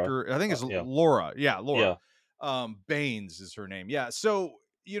Laura. Doctor. I think it's Yeah. Laura. Yeah, Laura. Yeah. Baines is her name. Yeah. So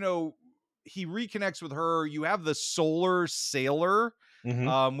he reconnects with her. You have the Solar Sailor,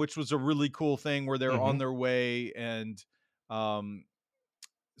 Hmm. which was a really cool thing where they're on Hmm. their way, and um,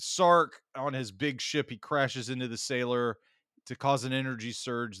 Sark on his big ship, he crashes into the sailor to cause an energy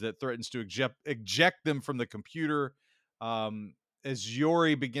surge that threatens to eject them from the computer. Um, as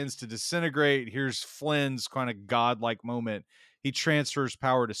Yori begins to disintegrate, here's Flynn's kind of godlike moment. He transfers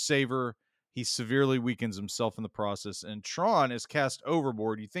power to save her. He severely weakens himself in the process, and Tron is cast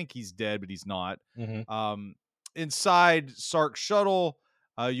overboard. You think he's dead, but he's not. Hmm. Um, inside Sark's shuttle,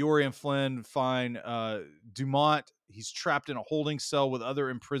 Yori and Flynn find Dumont. He's trapped in a holding cell with other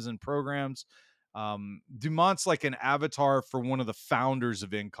imprisoned programs. Dumont's like an avatar for one of the founders of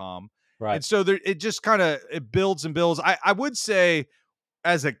Incom. Right. And so it just kind of it builds and builds. I would say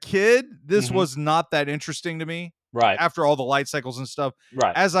as a kid, this Hmm. was not that interesting to me Right. after all the light cycles and stuff.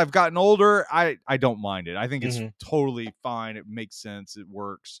 Right. As I've gotten older, I don't mind it. I think it's Hmm. totally fine. It makes sense. It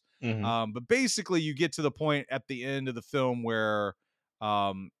works. Hmm. But basically, you get to the point at the end of the film where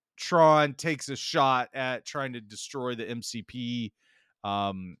um, Tron takes a shot at trying to destroy the MCP,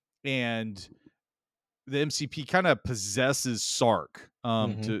 and the MCP kind of possesses Sark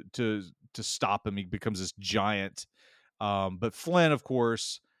Hmm. to stop him. He becomes this giant. But Flynn, of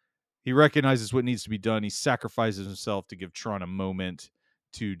course, he recognizes what needs to be done. He sacrifices himself to give Tron a moment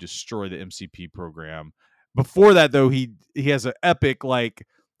to destroy the MCP program. Before that, though, he has an epic like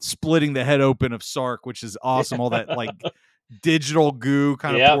splitting the head open of Sark, which is awesome. All that like digital goo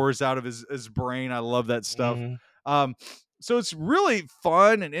kind of Yep. pours out of his brain. I love that stuff. Hmm. Um, so it's really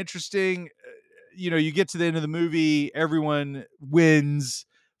fun and interesting. you get to the end of the movie, everyone wins.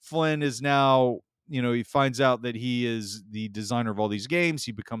 Flynn is now, he finds out that he is the designer of all these games.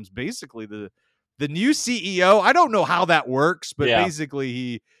 He becomes basically the new CEO. I don't know how that works, but Yeah.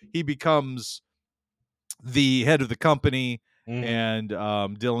 basically he becomes the head of the company, Hmm. and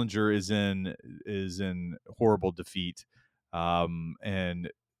Dillinger is in horrible defeat,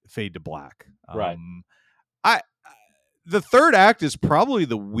 and fade to black. Right. I The third act is probably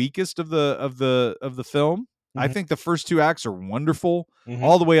the weakest of the film. I Hmm. think the first two acts are wonderful, Hmm.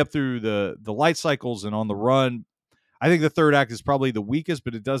 all the way up through the light cycles and On the Run. I think the third act is probably the weakest,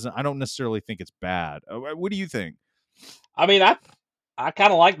 but I don't necessarily think it's bad. What do you think? I mean, I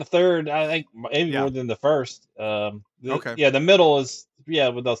kind of like the third. I think maybe Yeah. more than the first. Okay. Yeah, the middle is, yeah,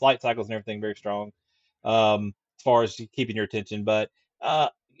 with those light cycles and everything, very strong. As far as keeping your attention, but uh,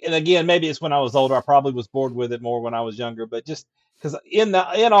 and again, maybe it's when I was older. I probably was bored with it more when I was younger. But just because in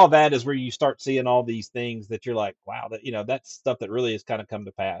all that is where you start seeing all these things that you're like, wow, that that's stuff that really has kind of come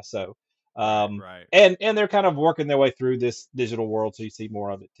to pass. So, Right. um, Right. and they're kind of working their way through this digital world, so you see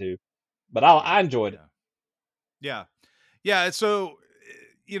more of it too. But Yeah. I enjoyed it. Yeah. Yeah. Yeah. So,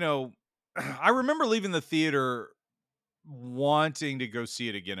 you know, I remember leaving the theater wanting to go see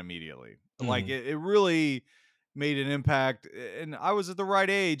it again immediately. Like Hmm. it really made an impact, and I was at the right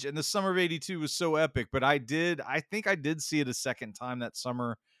age, and the summer of 82 was so epic, but I think I did see it a second time that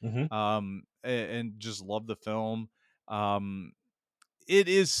summer, Hmm. and just love the film. Um it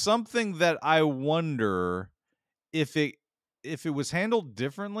is something that I wonder if it was handled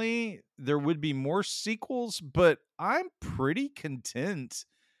differently, there would be more sequels, but I'm pretty content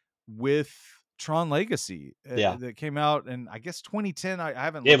with Tron Legacy, Yeah. that came out in, I guess, 2010. I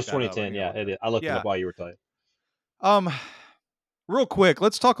haven't It looked was that up. I 2010. need to Yeah, look it that. is. I looked it up Yeah. while you were talking. Um, Real quick,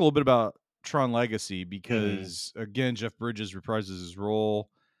 let's talk a little bit about Tron Legacy, Hmm. because again, Jeff Bridges reprises his role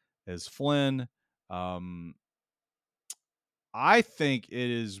as Flynn. Um, I think it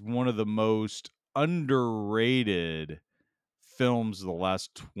is one of the most underrated films of the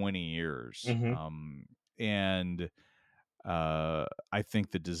last 20 years. Hmm. And I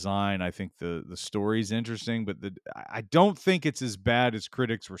think the design, I think the story's interesting, but I don't think it's as bad as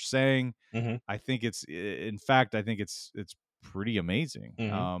critics were saying. Hmm. I think in fact, I think it's pretty amazing.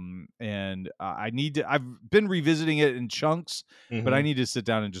 Hmm. And I've been revisiting it in chunks, but I Hmm. need to sit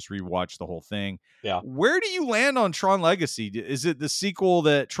down and just rewatch the whole thing. Yeah. Where do you land on Tron Legacy? Is it the sequel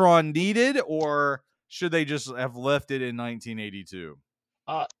that Tron needed, or should they just have left it in 1982?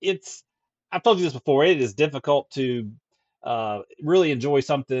 It's. I've told you this before. It is difficult to really enjoy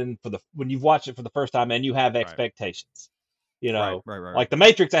something when you've watched it for the first time and you have Right. expectations. You Right. know, Right. Right. like Right. The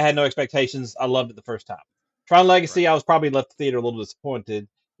Matrix, I had no expectations. I loved it the first time. Tron Right. Legacy, I was probably left the theater a little disappointed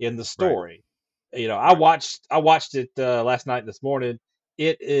in the Right. story. Right. I watched it last night and this morning.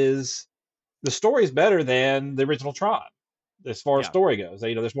 It is The story is better than the original Tron as far as Yeah. story goes.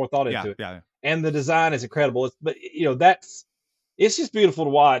 There's more thought Yeah. into it, Yeah. and the design is incredible. But it's just beautiful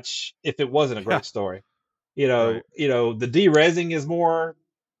to watch. If it wasn't a Yeah. great story, Right. the de-resing is more,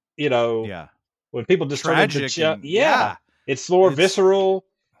 you know, Yeah. when people just turn into Tragic, Chuck. and Yeah, yeah, it's more it's visceral,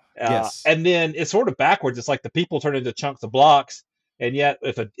 yes. and then it's sort of backwards. It's like the people turn into chunks of blocks, and yet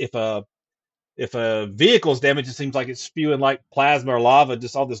if a vehicle's damaged, it seems like it's spewing like plasma or lava,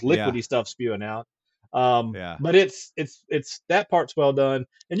 just all this Yeah. liquidy stuff spewing out. Yeah. But it's that part's well done,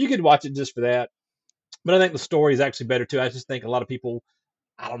 and you could watch it just for that. But I think the story is actually better too. I just think a lot of people,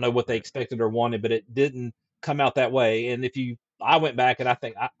 I don't know what they Right. expected or wanted, but it didn't come out that way. And I went back and I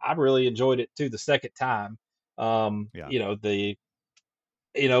think I really enjoyed it too the second time. Yeah.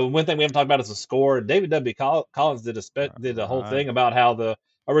 One thing we haven't talked about is the score. David W. Collins did a whole Right. thing about how the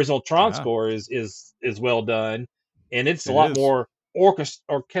original Tron Yeah. score is well done, and it's a It lot is. more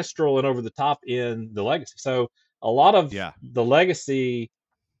orchestral and over the top in the Legacy. So a lot of Yeah. the Legacy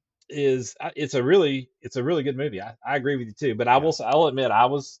it's a really good movie. I agree with you too. But Yeah. I'll admit I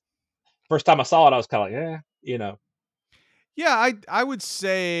was first time I saw it I was kind of like Yeah, I would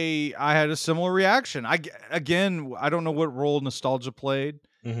say I had a similar reaction. Again, I don't know what role nostalgia played.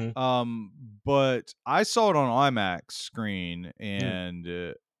 hmm Um, but I saw it on IMAX screen, mm,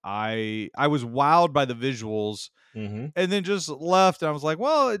 and I was wowed by the visuals, hmm and then just left, and I was like,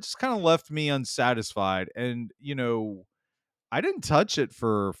 well, it just kind of left me unsatisfied. And I didn't touch it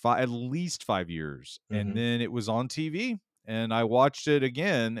for at least 5 years, and hmm then it was on TV, and I watched it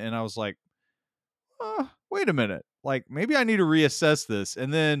again, and I was like, wait a minute, like maybe I need to reassess this.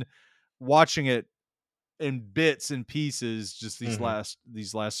 And then watching it in bits and pieces, just hmm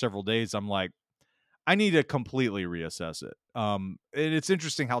these last several days, I'm like, I need to completely reassess it. And it's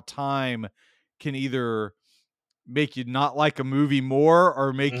interesting how time can either make you not like a movie more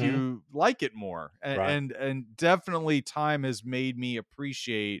or make Hmm. you like it more. Right. And definitely time has made me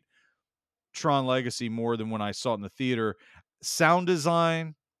appreciate Tron Legacy more than when I saw it in the theater. Sound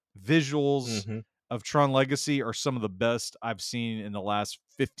design, visuals Hmm. of Tron Legacy are some of the best I've seen in the last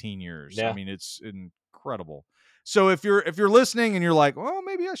 15 years. I Yeah. mean, it's incredible. So if you're listening and you're like, well,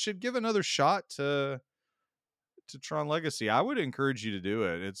 maybe I should give another shot to Tron Legacy, I would encourage you to do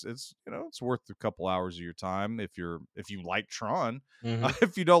it. It's it's worth a couple hours of your time if you like Tron. Hmm.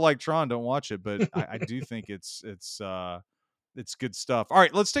 If you don't like Tron, don't watch it. But I do think it's good stuff. All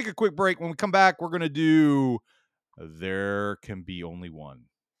right, let's take a quick break. When we come back, we're gonna do There Can Be Only One.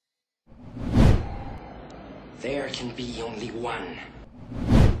 There can be only one.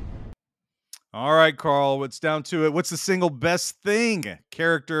 All right, Carl, what's down to it? What's the single best thing?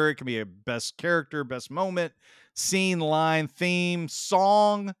 Character. It can be a best character, best moment, scene, line, theme,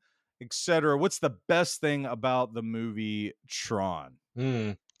 song, etc. What's the best thing about the movie Tron?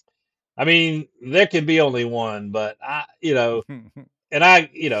 Mm. I mean, there can be only one, but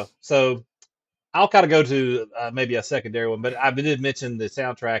so I'll kind of go to maybe a secondary one, but I did mention the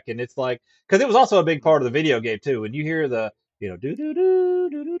soundtrack, and it's like because it was also a big part of the video game too. When you hear the do do do do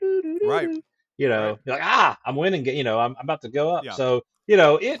do do do Right, do, right. you're like I'm winning, I'm about to go up. Yeah. So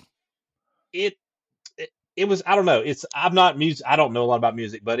it it was I don't know. I'm not music. I don't know a lot about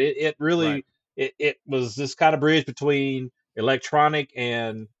music, but it Right. really it was this kind of bridge between electronic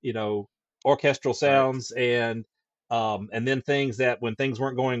and orchestral Right. sounds and then things that when things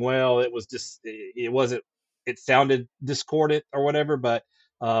weren't going well, it was just it wasn't it sounded discordant or whatever, but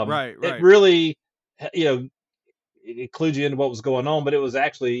Right. it Right. really it clued you into what was going on, but it was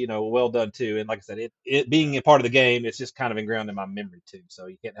actually well done too. And like I said, it being Yeah. a part of the game, it's just kind of ingrained in my memory too. So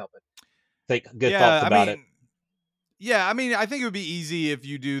you can't help it think good thoughts Yeah. I about it. mean, yeah, I mean, I think it would be easy if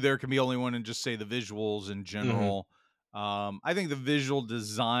you do There Can Be Only One and just say the visuals in Hmm. general. I think the visual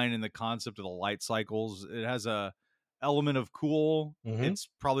design and the concept of the light cycles, it has a element of cool. Hmm. It's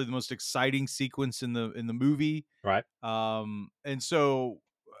probably the most exciting sequence in the movie. Right. And so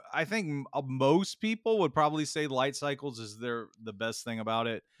I think most people would probably say light cycles is the best thing about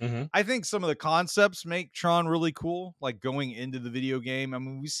it. Hmm. I think some of the concepts make Tron really cool, like going into the video game. I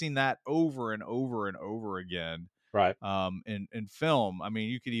mean, we've seen that over and over and over again Right. in film. I mean,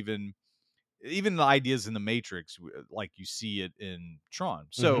 you could even the ideas in the Matrix, like you see it in Tron.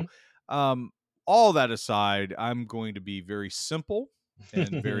 So, Hmm. um, all that aside, I'm going to be very simple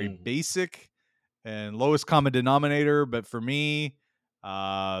and very basic and lowest common denominator. But for me,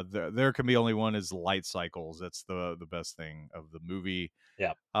 there can be only one is light cycles. That's the best thing of the movie.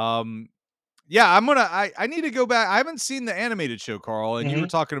 Yeah. Um, yeah, I need to go back. I haven't seen the animated show, Carl, and you were Hmm.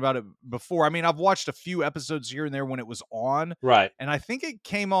 talking about it before. I mean, I've watched a few episodes here and there when it was on, Right. and I think it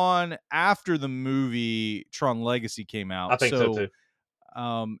came on after the movie Tron Legacy came I out. think so So, too.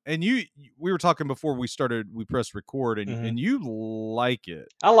 and we were talking before we pressed record, and Hmm. you like it.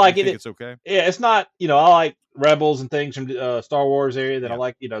 I You like it. think it's okay? Yeah, it's not. I like Rebels and things from Star Wars area. That I Yeah,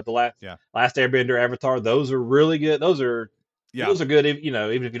 like. The yeah, Last Airbender, Avatar. Those are really good. yeah. Those are good.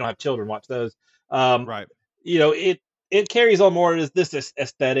 Even if you don't have children, watch those. Um, Right, it carries on more as this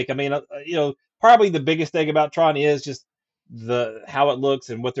aesthetic. I mean, probably the biggest thing about Tron is just the how it looks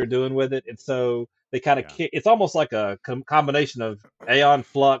and what they're doing with it, and so they kind of yeah, it's almost like a combination of Aeon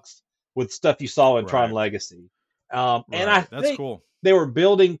Flux with stuff you saw in Tron right, Legacy. And I right. That's think cool. they were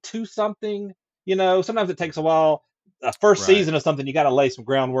building to something. Sometimes it takes a while. First Right, season of something, you got to lay some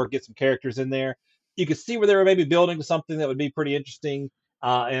groundwork, get some characters in there. You could see where they were maybe building to something that would be pretty interesting.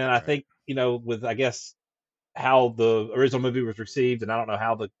 And I right. think with I guess how the original movie was received, and I don't know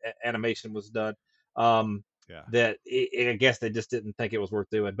how the animation was done. Um, Yeah, that I guess they just didn't think it was worth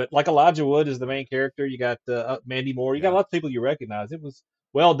doing. But like Elijah Wood is the main character. You got Mandy Moore. You got yeah. lots of people you recognize. It was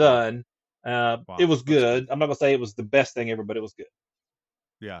well Wow, done. It wow. was That's cool. good. I'm not gonna say it was the best thing ever, but it was good.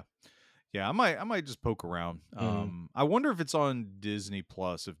 Yeah. Yeah, I might just poke around. Hmm. I wonder if it's on Disney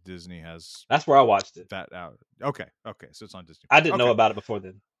Plus, if Disney has That's where I watched it. that out. Okay, okay, so it's on Disney I Plus. didn't know Okay, about it before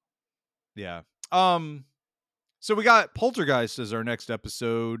then. yeah. Um, so we got Poltergeist as our next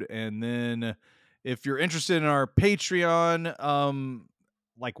episode, and then if you're interested in our Patreon,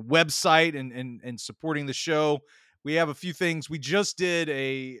 like website and supporting the show, we have a few things. We just did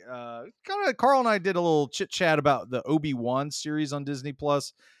a kind of Carl and I did a little chit chat about the Obi-Wan series on Disney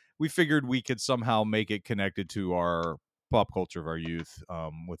Plus. We figured we could somehow make it connected to our pop culture of our youth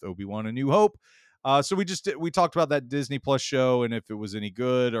with Obi-Wan: A New Hope. So we talked about that Disney Plus show and if it was any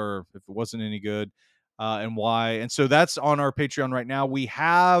good or if it wasn't any good, and why. And so that's on our Patreon right now.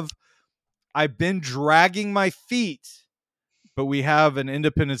 I've been dragging my feet but we have an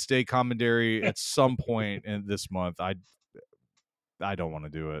Independence Day commentary at some point in this month. I don't want to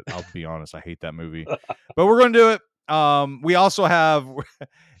do it. I'll be honest. I hate that movie, but we're going to do it. We also have,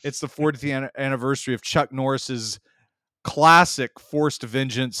 it's the 40th anniversary of Chuck Norris's classic Forced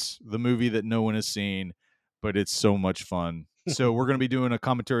Vengeance, the movie that no one has seen, but it's so much fun. So we're going to be doing a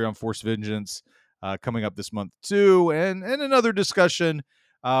commentary on Forced Vengeance coming up this month too, and another discussion.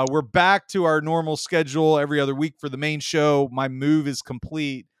 We're back to our normal schedule every other week for the main show. My move is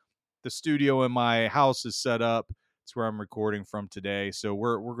complete. The studio in my house is set up. It's where I'm recording from today. So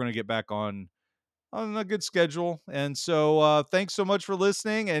we're going to get back on a good schedule. And so thanks so much for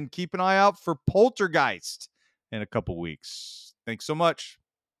listening, and keep an eye out for Poltergeist in a couple weeks. Thanks so much.